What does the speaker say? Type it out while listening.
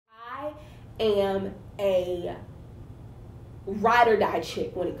am a ride or die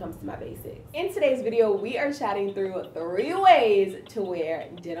chick when it comes to my basics. In today's video, we are chatting through 3 ways to wear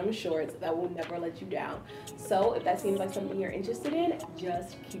denim shorts that will never let you down. So if that seems like something you're interested in,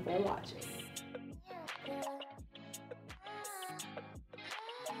 just keep on watching.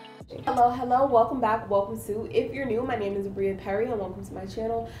 Hello, welcome back, welcome to. If you're new, my name is Abria and welcome to my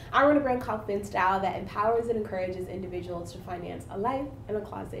channel. I run a brand called FAVES that empowers and encourages individuals to finance a life and a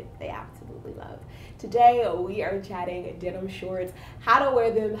closet they absolutely love. Today, we are chatting denim shorts, how to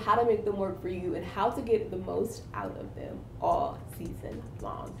wear them, how to make them work for you, and how to get the most out of them all season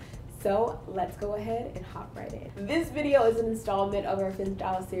long. So let's go ahead and hop right in. This video is an installment of our Fin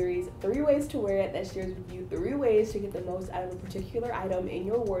Style series, 3 ways to wear it, that shares with you 3 ways to get the most out of a particular item in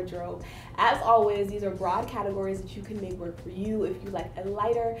your wardrobe. As always, these are broad categories that you can make work for you. If you like a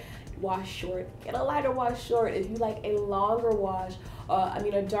lighter wash short, get a lighter wash short. If you like a longer wash,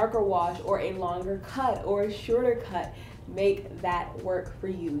 a darker wash, or a longer cut or a shorter cut, make that work for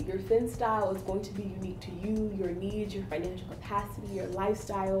you. Your Fin Style is going to be unique to you, your needs, your financial capacity, your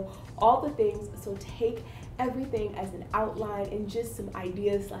lifestyle, all the things. So take everything as an outline and just some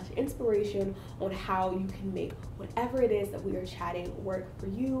ideas / inspiration on how you can make whatever it is that we are chatting work for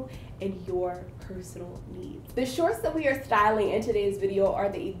you and your personal needs. The shorts that we are styling in today's video are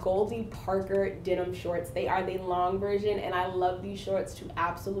the Goldie Parker denim shorts. They are the long version and I love these shorts to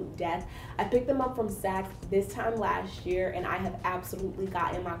absolute death. I picked them up from Saks this time last year and I have absolutely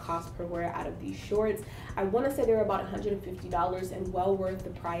gotten my cost per wear out of these shorts. I want to say they're about $150 and well worth the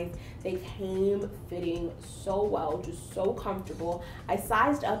price. They came fitting so well, just so comfortable. I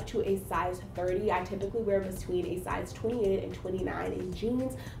sized up to a size 30. I typically wear between a size 28 and 29 in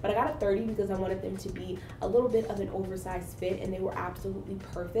jeans, but I got a 30 because I wanted them to be a little bit of an oversized fit and they were absolutely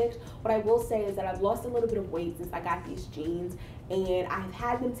perfect. What I will say is that I've lost a little bit of weight since I got these jeans and I've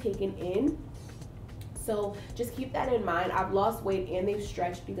had them taken in. So just keep that in mind. I've lost weight and they've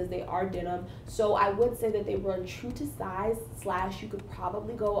stretched because they are denim. So I would say that they run true to size / you could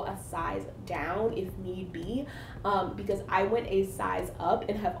probably go a size down if need be, because I went a size up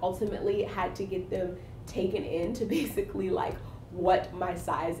and have ultimately had to get them taken in to basically like what my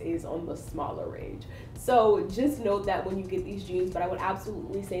size is on the smaller range. So just note that when you get these jeans, but I would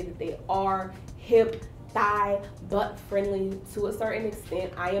absolutely say that they are hip, thigh, butt friendly to a certain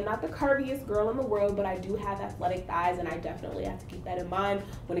extent. I am not the curviest girl in the world, but I do have athletic thighs and I definitely have to keep that in mind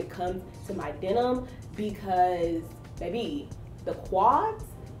when it comes to my denim because, baby, the quads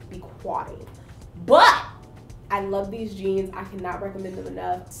be quadding. But I love these jeans. I cannot recommend them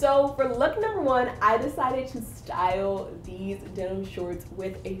enough. So for look number 1, I decided to style these denim shorts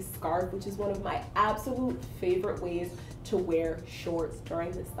with a scarf, which is one of my absolute favorite ways to wear shorts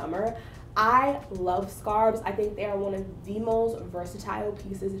during the summer. I love scarves. I think they are one of the most versatile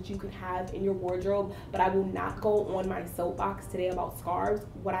pieces that you could have in your wardrobe, but I will not go on my soapbox today about scarves.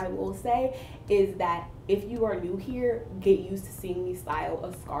 What I will say is that if you are new here, get used to seeing me style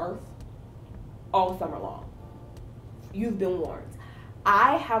a scarf all summer long. You've been warned.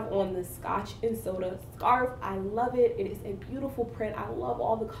 I have on the Scotch and Soda scarf. I love it. It is a beautiful print. I love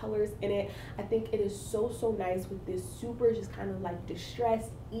all the colors in it. I think it is so nice with this super just kind of like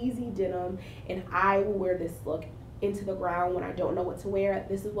distressed, easy denim, and I will wear this look into the ground when I don't know what to wear.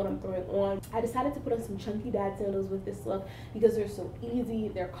 This is what I'm throwing on. I decided to put on some chunky dad sandals with this look because they're so easy,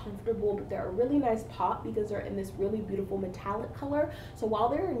 they're comfortable, but they're a really nice pop because they're in this really beautiful metallic color. So while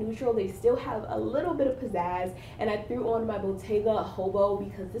they're neutral, they still have a little bit of pizzazz. And I threw on my Bottega hobo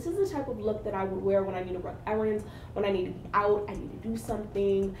because this is the type of look that I would wear when I need to run errands, when I need to be out, I need to do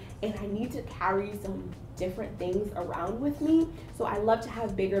something, and I need to carry some different things around with me. So I love to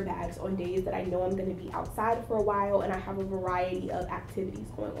have bigger bags on days that I know I'm going to be outside for a while and I have a variety of activities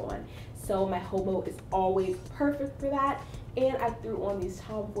going on. So my hobo is always perfect for that. And I threw on these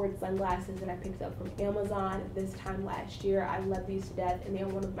Tom Ford sunglasses that I picked up from Amazon this time last year. I love these to death and they are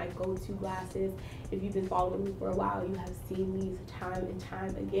one of my go-to glasses. If you've been following me for a while, you have seen these time and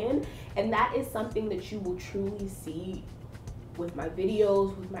time again. And that is something that you will truly see with my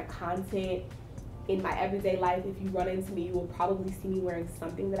videos, with my content, in my everyday life. If you run into me, you will probably see me wearing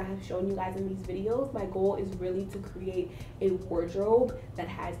something that I have shown you guys in these videos. My goal is really to create a wardrobe that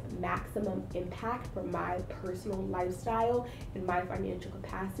has maximum impact for my personal lifestyle and my financial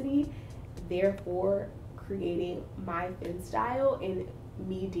capacity, therefore creating my Fin Style and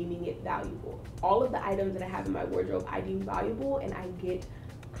me deeming it valuable. All of the items that I have in my wardrobe I deem valuable and I get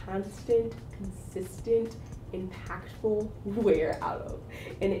constant, consistent impactful wear out of,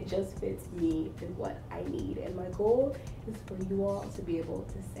 and it just fits me and what I need, and my goal is for you all to be able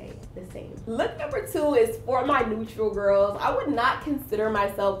to say the same. Look number 2 is for my neutral girls. I would not consider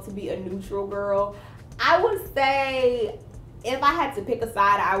myself to be a neutral girl. I would say, if I had to pick a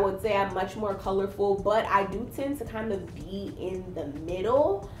side, I would say I'm much more colorful, but I do tend to kind of be in the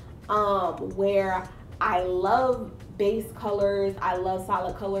middle, where I love base colors, I love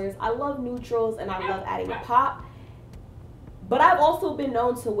solid colors, I love neutrals, and I love adding a pop. But I've also been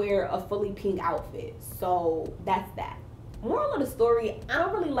known to wear a fully pink outfit, so that's that. Moral of the story, I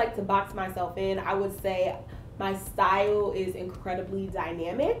don't really like to box myself in. I would say my style is incredibly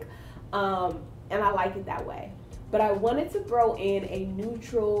dynamic, and I like it that way. But I wanted to throw in a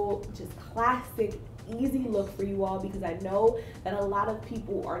neutral, just classic, easy look for you all, because I know that a lot of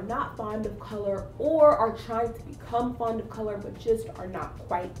people are not fond of color or are trying to become fond of color but just are not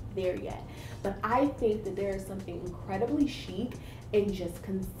quite there yet. But I think that there is something incredibly chic and just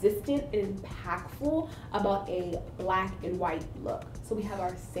consistent and impactful about a black and white look. So we have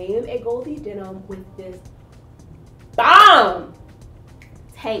our same A Goldie denim with this bomb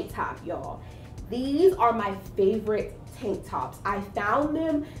tank top, y'all. These are my favorite tank tops. I found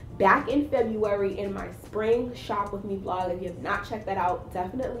them back in February in my spring shop with me vlog. If you have not checked that out,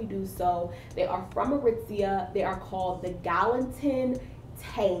 definitely do so. They are from Abria. They are called the Gallatin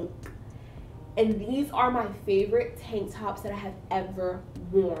tank, and these are my favorite tank tops that I have ever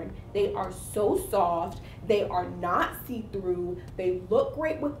worn. They are so soft. They are not see-through. They look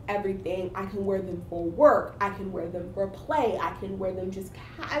great with everything. I can wear them for work. I can wear them for play. I can wear them just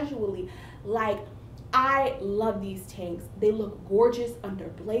casually. Like, I love these tanks. They look gorgeous under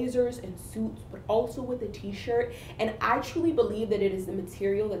blazers and suits, but also with a t-shirt. And I truly believe that it is the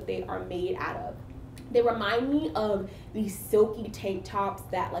material that they are made out of. They remind me of these silky tank tops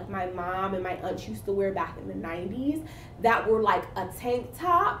that like my mom and my aunts used to wear back in the 90s, that were like a tank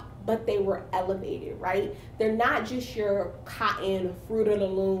top, but they were elevated, right? They're not just your cotton, Fruit of the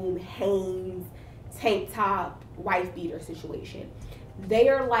Loom, Hanes, tank top, wife beater situation. They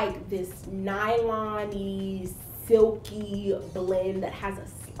are like this nylon-y, silky blend that has a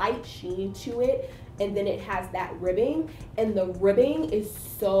slight sheen to it, and then it has that ribbing, and the ribbing is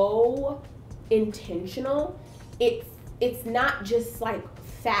so intentional. It's not just like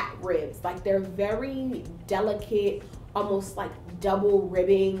fat ribs, like they're very delicate, almost like double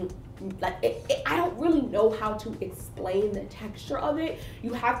ribbing. Like I don't really know how to explain the texture of it.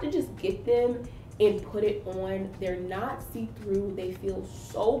 You have to just get them and put it on. They're not see-through. They feel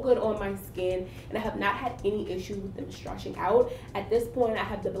so good on my skin, and I have not had any issues with them stretching out. At this point, I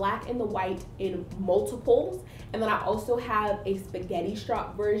have the black and the white in multiples, and then I also have a spaghetti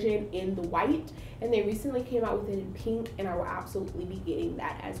strap version in the white, and they recently came out with it in pink, and I will absolutely be getting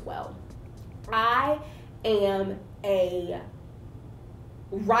that as well. I am a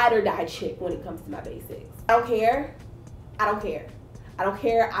ride or die chick when it comes to my basics. I don't care. I don't care. I don't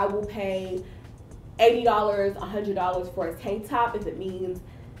care. I will pay $80, $100 for a tank top if it means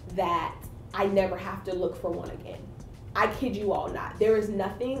that I never have to look for one again. I kid you all not. There is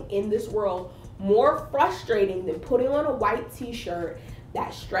nothing in this world more frustrating than putting on a white t-shirt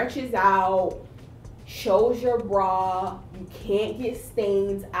that stretches out, shows your bra, you can't get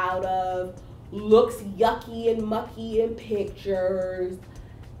stains out of, looks yucky and mucky in pictures,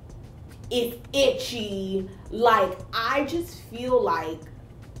 it's itchy. Like, I just feel like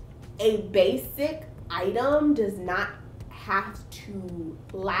a basic item does not have to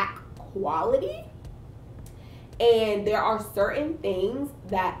lack quality, and there are certain things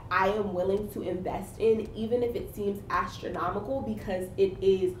that I am willing to invest in, even if it seems astronomical, because it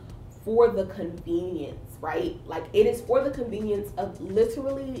is for the convenience, right? Like, it is for the convenience of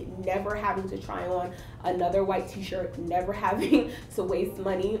literally never having to try on another white t-shirt, never having to waste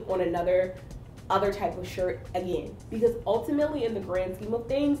money on other type of shirt again. Because ultimately, in the grand scheme of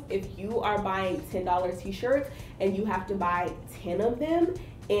things, if you are buying $10 t-shirts and you have to buy 10 of them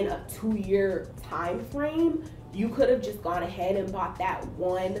in a 2-year time frame, you could have just gone ahead and bought that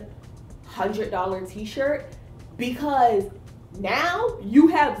one $100 t-shirt, because now you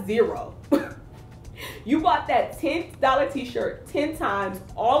have zero. You bought that $10 t-shirt 10 times,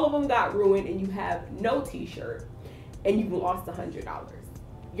 all of them got ruined, and you have no t-shirt, and you lost $100.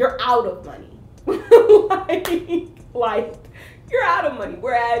 You're out of money. like you're out of money.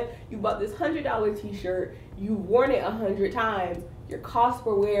 Whereas you bought this $100 t-shirt, you've worn it 100 times, your cost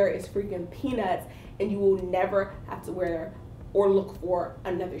per wear is freaking peanuts, and you will never have to wear or look for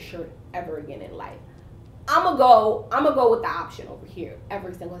another shirt ever again in life. I'm gonna go with the option over here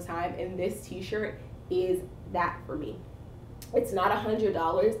every single time, and this t-shirt is that for me. It's not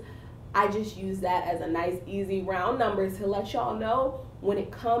 $100, I just use that as a nice easy round number to let y'all know when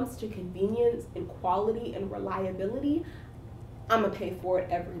it comes to convenience and quality and reliability, I'm gonna pay for it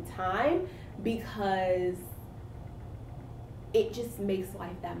every time, because it just makes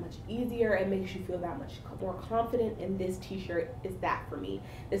life that much easier. It makes you feel that much more confident, and this t-shirt is that for me.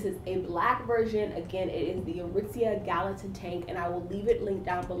 This is a black version. Again, it is the Aritzia Gallatin tank, and I will leave it linked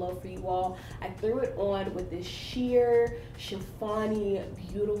down below for you all. I threw it on with this sheer, chiffon-y,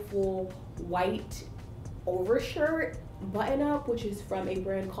 beautiful white overshirt button up, which is from a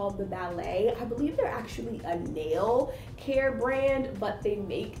brand called The Ballet. I believe they're actually a nail care brand, but they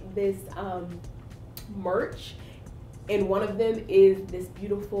make this merch, and one of them is this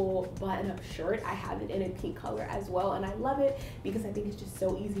beautiful button-up shirt. I have it in a pink color as well, and I love it because I think it's just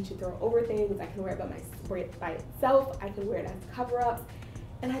so easy to throw over things. I can wear it by itself. I can wear it as cover-ups,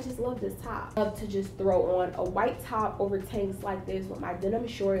 and I just love this top. I love to just throw on a white top over tanks like this with my denim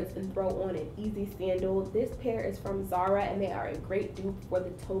shorts and throw on an easy sandal. This pair is from Zara, and they are a great dupe for the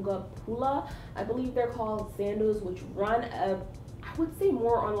Toga Pula, I believe they're called, sandals, which run I would say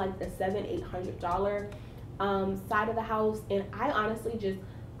more on like the $700-800 side of the house, and I honestly just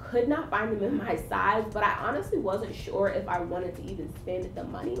could not find them in my size, but I honestly wasn't sure if I wanted to even spend the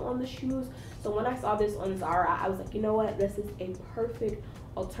money on the shoes. So when I saw this on Zara, I was like, you know what, this is a perfect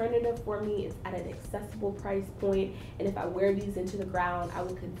alternative for me. It's at an accessible price point, and if I wear these into the ground, I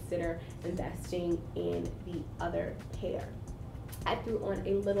would consider investing in the other pair. I threw on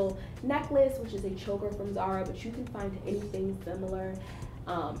a little necklace, which is a choker from Zara, but you can find anything similar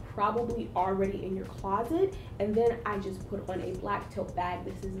probably already in your closet. And then I just put on a black tote bag.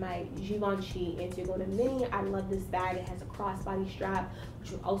 This is my Givenchy Antigona Mini. I love this bag. It has a crossbody strap,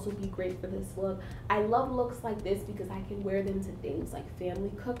 which would also be great for this look. I love looks like this because I can wear them to things like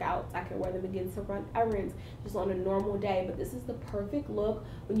family cookouts. I can wear them again to run errands just on a normal day. But this is the perfect look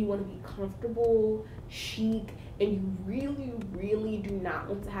when you want to be comfortable, chic, and you really do not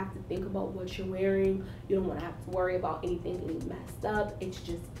want to have to think about what you're wearing. You don't want to have to worry about anything getting messed up. It's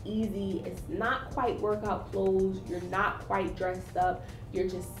just easy. It's not quite workout clothes. You're not quite dressed up. You're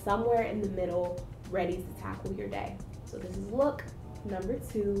just somewhere in the middle, ready to tackle your day. So this is look number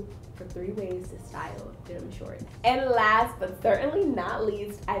 2 for 3 ways to style denim shorts. And last but certainly not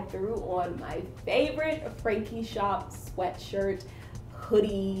least, I threw on my favorite Frankie Shop sweatshirt,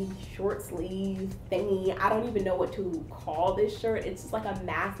 hoodie, short sleeve thingy. I don't even know what to call this shirt. It's just like a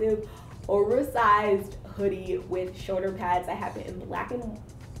massive oversized hoodie with shoulder pads. I have it in black and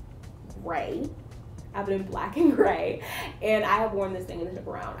gray. And I have worn this thing in the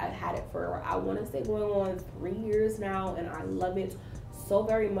ground. I've had it for, I want to say, going on 3 years now, and I love it so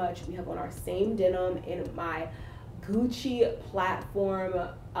very much. We have on our same denim in my Gucci platform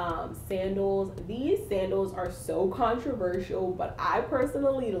sandals. These sandals are so controversial, but I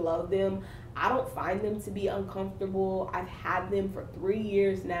personally love them. I don't find them to be uncomfortable. I've had them for 3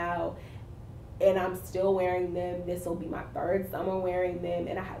 years now, and I'm still wearing them. This will be my 3rd summer wearing them,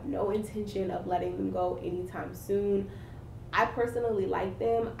 and I have no intention of letting them go anytime soon. I personally like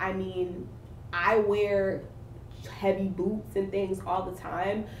them. I mean, I wear heavy boots and things all the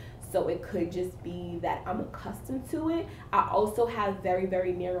time, so it could just be that I'm accustomed to it. I also have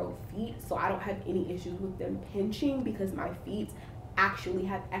very narrow feet, so I don't have any issues with them pinching because my feet actually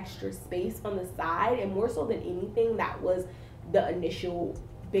have extra space on the side, and more so than anything, that was the initial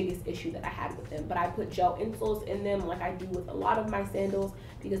biggest issue that I had with them. But I put gel insoles in them like I do with a lot of my sandals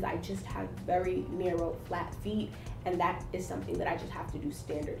because I just have very narrow flat feet, and that is something that I just have to do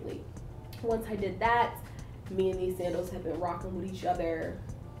standardly. Once I did that, me and these sandals have been rocking with each other,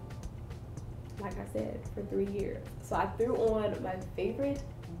 like I said, for 3 years. So I threw on my favorite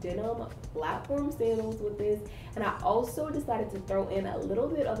denim platform sandals with this, and I also decided to throw in a little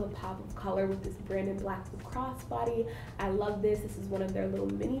bit of a pop of color with this Brandon Black crossbody. I love this. This is one of their little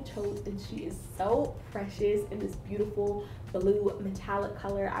mini totes, and she is so precious in this beautiful blue metallic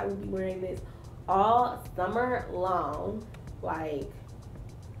color. I will be wearing this all summer long. Like,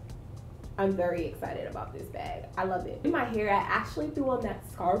 I'm very excited about this bag. I love it. In my hair, I actually threw on that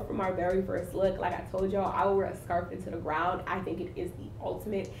scarf from our very first look. Like I told y'all, I will wear a scarf into the ground. I think it is the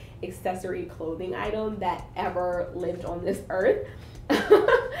ultimate accessory clothing item that ever lived on this earth.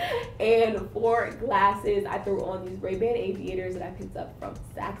 And for glasses, I threw on these Ray-Ban aviators that I picked up from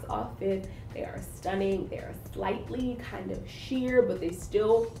Saks Off Fifth. They are stunning. They are slightly kind of sheer, but they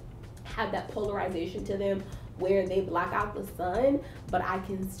still have that polarization to them where they block out the sun, but I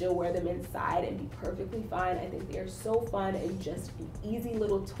can still wear them inside and be perfectly fine. I think they are so fun and just an easy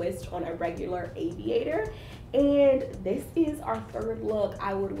little twist on a regular aviator. And this is our 3rd look.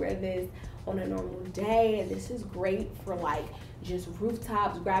 I would wear this on a normal day, and this is great for like just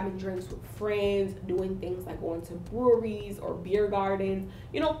rooftops, grabbing drinks with friends, doing things like going to breweries or beer gardens,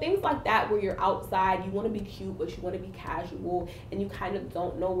 you know, things like that where you're outside, you want to be cute, but you want to be casual, and you kind of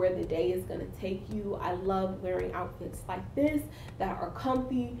don't know where the day is going to take you. I love wearing outfits like this that are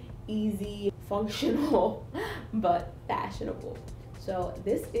comfy, easy, functional, but fashionable. So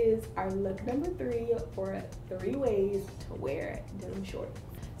this is our look number 3 for 3 ways to wear denim shorts.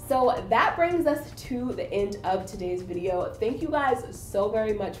 So that brings us to the end of today's video. Thank you guys so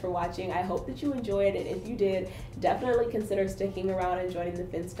very much for watching. I hope that you enjoyed, and if you did, definitely consider sticking around and joining the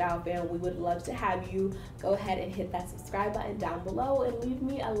FinStyle fam. We would love to have you. Go ahead and hit that subscribe button down below and leave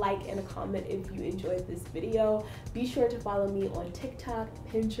me a like and a comment if you enjoyed this video. Be sure to follow me on TikTok,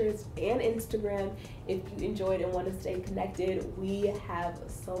 Pinterest, and Instagram if you enjoyed and want to stay connected. We have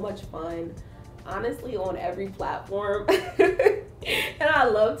so much fun, honestly, on every platform. And I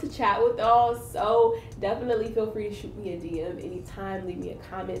love to chat with y'all, so definitely feel free to shoot me a DM anytime, leave me a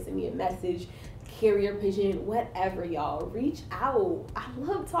comment, send me a message, carrier pigeon, whatever, y'all. Reach out. I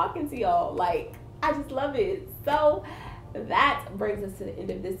love talking to y'all. Like, I just love it. So that brings us to the end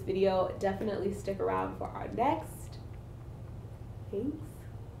of this video. Definitely stick around for our next. Thanks.